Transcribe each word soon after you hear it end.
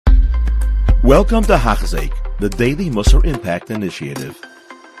Welcome to Hachzik, the Daily Musar Impact Initiative.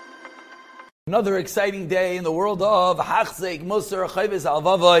 Another exciting day in the world of Hachzik, Musar, Chayves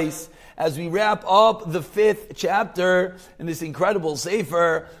Alvavos, as we wrap up the 5th chapter in this incredible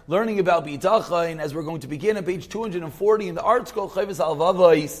sefer, learning about Habitachon, as we're going to begin at page 240 in the art scroll Chayves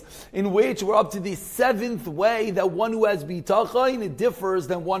Alvavos, in which we're up to the 7th way that one who has Habitachon, it differs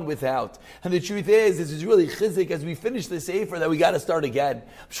than one without. And the truth is, this is really chizik as we finish the sefer that we got to start again.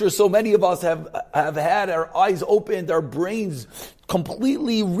 I'm sure so many of us have had our eyes opened, our brains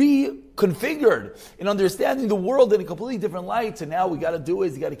completely reconfigured in understanding the world in a completely different light. So now we got to do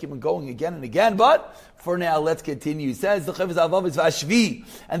is, you got to keep on going again and again. But for now, let's continue. He says, the Chavez Avav is Vashvi.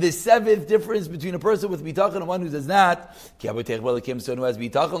 And the 7th difference between a person with bitachon and one who does not. Someone who has bitachon, someone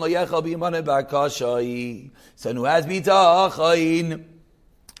who has bitachon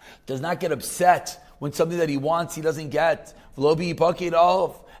does not get upset when something that he wants he doesn't get.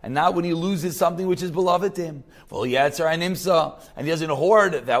 And not when he loses something which is beloved to him. And he doesn't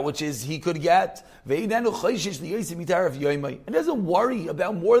hoard that which is he could get. And doesn't worry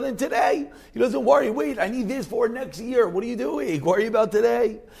about more than today. He doesn't worry, wait, I need this for next year. What are you doing? Worry about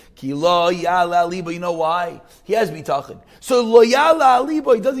today. But you know why? He has bitachon. So lo yala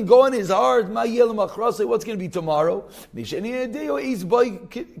aliba, he doesn't go in his heart, what's going to be tomorrow? Because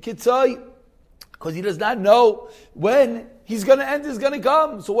he does not know when he's going to end is going to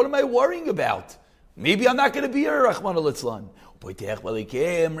come. So what am I worrying about? Maybe I'm not going to be here, Rahman al-Itzlan.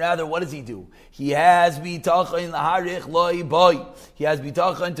 Rather, what does he do? He has bitachon laharich loy boy. He has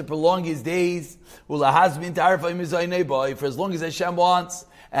bitachon to prolong his days. For as long as Hashem wants.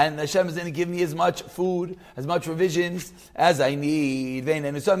 And Hashem is going to give me as much food, as much provisions as I need. He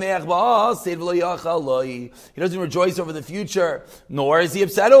doesn't rejoice over the future, nor is he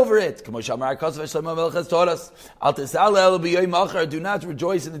upset over it. Do not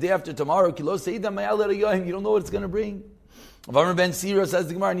rejoice in the day after tomorrow. You don't know what it's going to bring. Avamar ben Sira says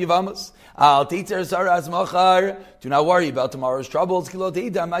the Gemara in Yevamos, do not worry about tomorrow's troubles. You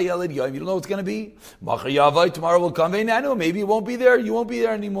don't know what's going to be. Tomorrow will come. Maybe it won't be there. You won't be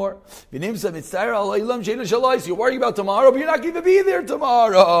there anymore. You're worrying about tomorrow, but you're not going to be there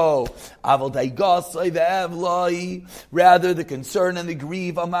tomorrow. Rather, the concern and the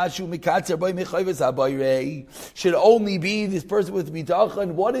grief should only be this person with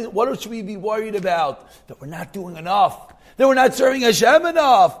bitachon. What should we be worried about? That we're not doing enough. That we're not serving Hashem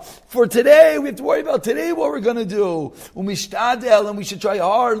enough. For today, we have to worry about today what we're going to do. And we should try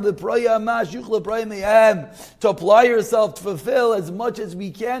hard to apply yourself to fulfill as much as we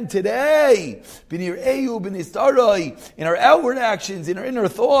can today. In our outward actions, in our inner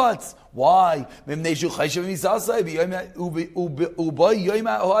thoughts. Why? Because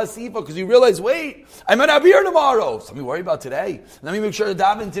you realize, wait, I might not be here tomorrow. So let me worry about today. Let me make sure to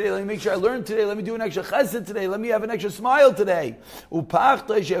daven today. Let me make sure I learn today. Let me do an extra chesed today. Let me have an extra smile today. And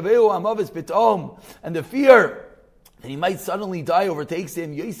the fear that he might suddenly die overtakes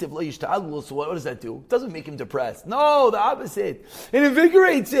him. So what does that do? It doesn't make him depressed. No, the opposite. It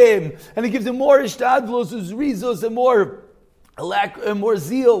invigorates him. And it gives him more ishtadlus, rizos, and more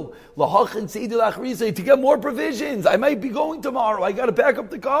zeal to get more provisions. I might be going tomorrow. I got to pack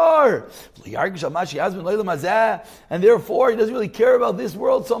up the car. And therefore, he doesn't really care about this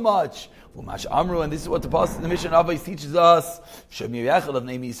world so much. And this is what the mission of Avos teaches us. Should do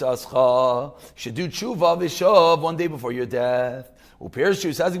tshuva one day before your death.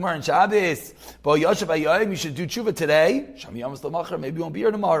 Upirshu says in Shabbos, but you should do tshuva today. Maybe you won't be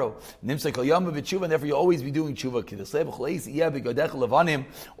here tomorrow. And therefore you always be doing tshuva.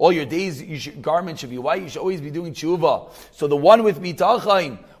 All your days, garments should be white. You should always be doing tshuva. So the one with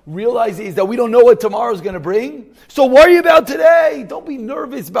bitachon realizes that we don't know what tomorrow is going to bring. So worry about today. Don't be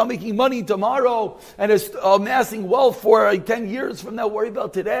nervous about making money tomorrow and amassing wealth for 10 years from now. Worry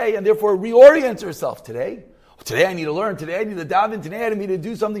about today and therefore reorient yourself today. Today I need to learn. Today I need to daven. Today I need to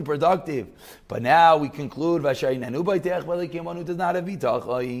do something productive. But now we conclude, one who does not have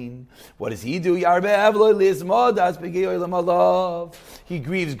bitachon. What does he do? He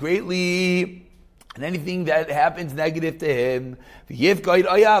grieves greatly. And anything that happens negative to him,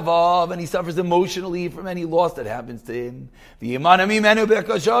 and he suffers emotionally from any loss that happens to him. And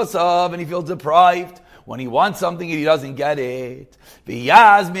he feels deprived when he wants something and he doesn't get it. And he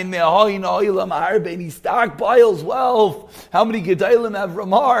stockpiles wealth. How many Gedalim have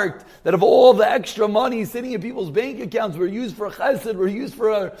remarked that of all the extra money sitting in people's bank accounts were used for chesed, were used for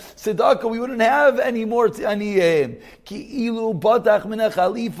a tzedakah, we wouldn't have any more as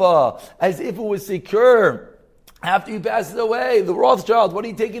if it was secure. After he passes away, the Rothschild, what are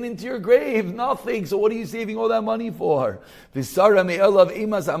you taking into your grave? Nothing. So what are you saving all that money for? And he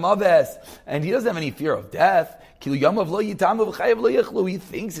doesn't have any fear of death. He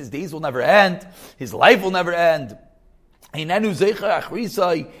thinks his days will never end. His life will never end. He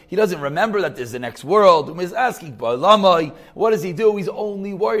doesn't remember that there's the next world. What does he do? He's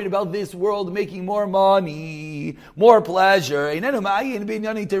only worried about this world, making more money, more pleasure. And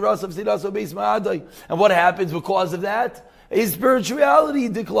what happens because of that? His spirituality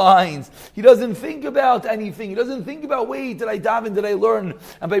declines. He doesn't think about anything. He doesn't think about, wait, did I daven, did I learn?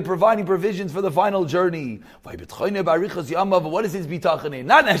 And by providing provisions for the final journey. What is his bitachon in?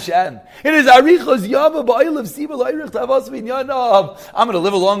 Not Hashem. It is arichos yama ba'ilov siba la'irich tavas v'nyanav. I'm going to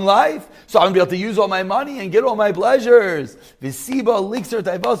live a long life, so I'm going to be able to use all my money and get all my pleasures. V'siba lixer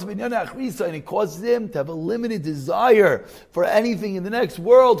tavas v'nyana achrisa. And it causes him to have a limited desire for anything in the next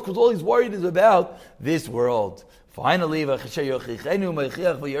world, because all he's worried is about this world. Finally, if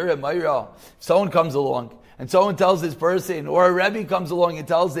someone comes along and someone tells this person, or a Rebbe comes along and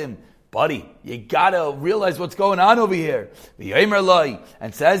tells him, buddy, you gotta realize what's going on over here.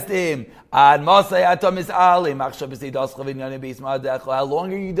 And says to him, how long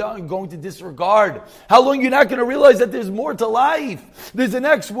are you going to disregard? How long are you not going to realize that there's more to life? There's a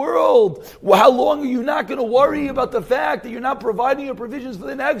next world. How long are you not going to worry about the fact that you're not providing your provisions for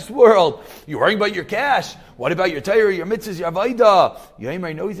the next world? You're worrying about your cash. What about your Torah, your mitzvahs, your avodah?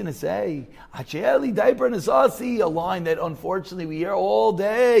 I know he's going to say, a line that unfortunately we hear all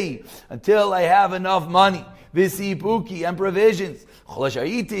day, until I have enough money, visipuki, and provisions.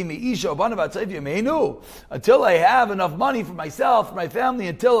 Until I have enough money for myself, for my family,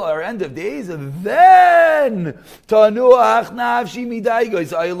 until our end of days, and then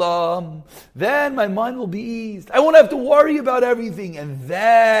my mind will be eased. I won't have to worry about everything. And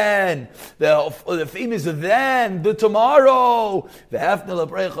then the famous then, the tomorrow, then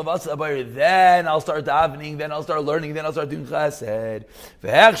I'll start davening, then I'll start learning, then I'll start doing chesed,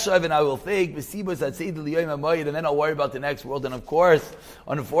 and I will think, and then I'll worry about the next world. And of course,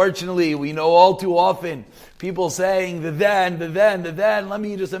 unfortunately, we know all too often people saying the then, let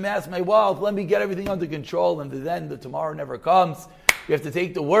me just amass my wealth, let me get everything under control, and the tomorrow never comes. We have to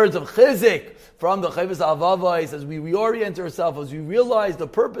take the words of chizik from the Chovos HaLevavos as we reorient ourselves, as we realize the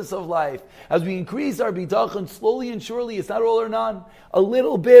purpose of life, as we increase our bitachon slowly and surely. It's not all or none. A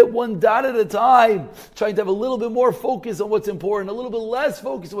little bit, one dot at a time, trying to have a little bit more focus on what's important, a little bit less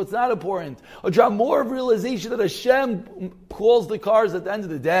focus on what's not important, or drop more of realization that Hashem calls the cars at the end of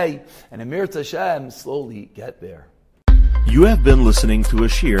the day, and Amir Hashem slowly get there. You have been listening to a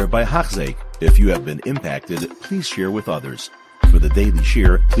shiur by Hachzeik. If you have been impacted, please share with others. For the daily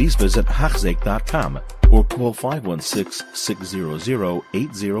shiur, please visit Hachzeik.com or call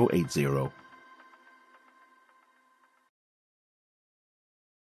 516-600-8080.